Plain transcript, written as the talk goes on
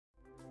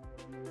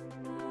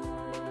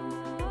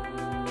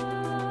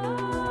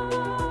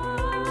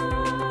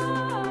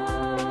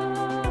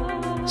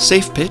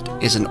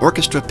SafePit is an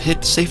orchestra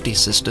pit safety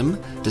system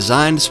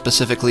designed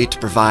specifically to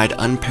provide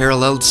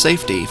unparalleled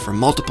safety for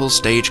multiple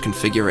stage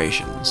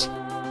configurations.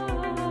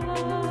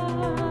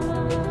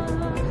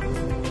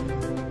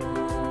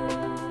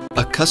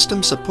 A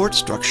custom support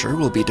structure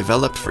will be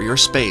developed for your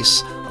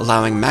space,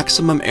 allowing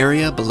maximum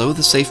area below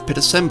the SafePit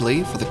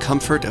assembly for the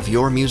comfort of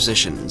your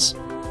musicians.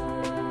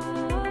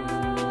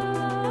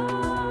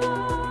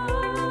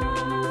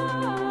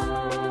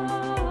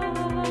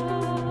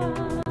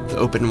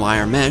 The open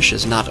wire mesh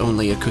is not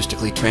only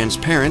acoustically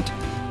transparent,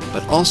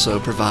 but also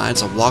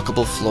provides a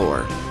walkable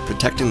floor,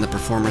 protecting the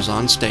performers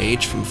on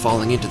stage from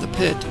falling into the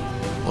pit,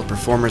 while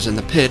performers in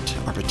the pit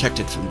are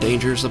protected from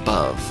dangers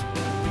above.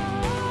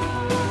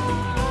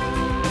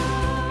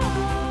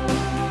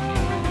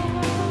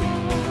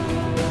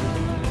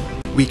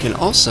 We can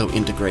also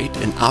integrate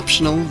an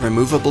optional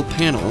removable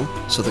panel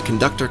so the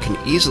conductor can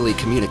easily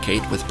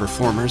communicate with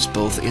performers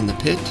both in the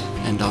pit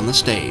and on the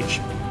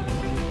stage.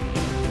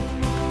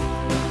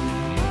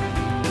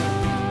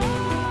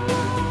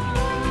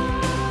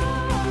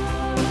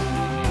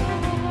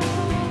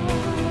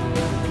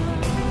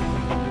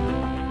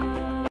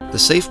 The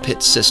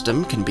SafePit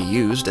system can be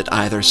used at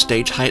either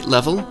stage height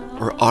level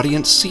or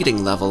audience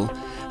seating level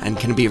and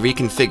can be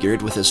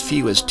reconfigured with as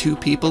few as 2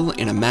 people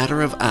in a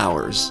matter of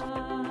hours.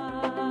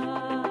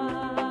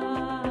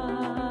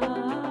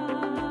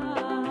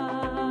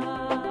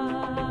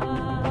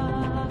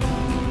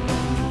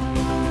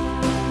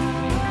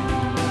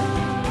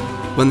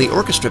 When the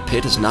orchestra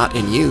pit is not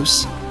in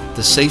use,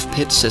 the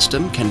SafePit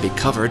system can be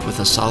covered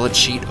with a solid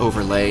sheet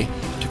overlay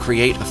to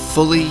create a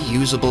fully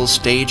usable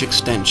stage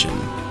extension.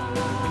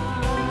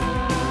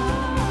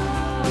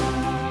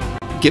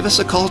 Give us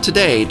a call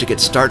today to get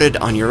started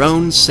on your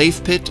own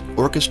SafePit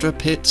orchestra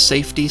pit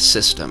safety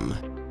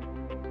system.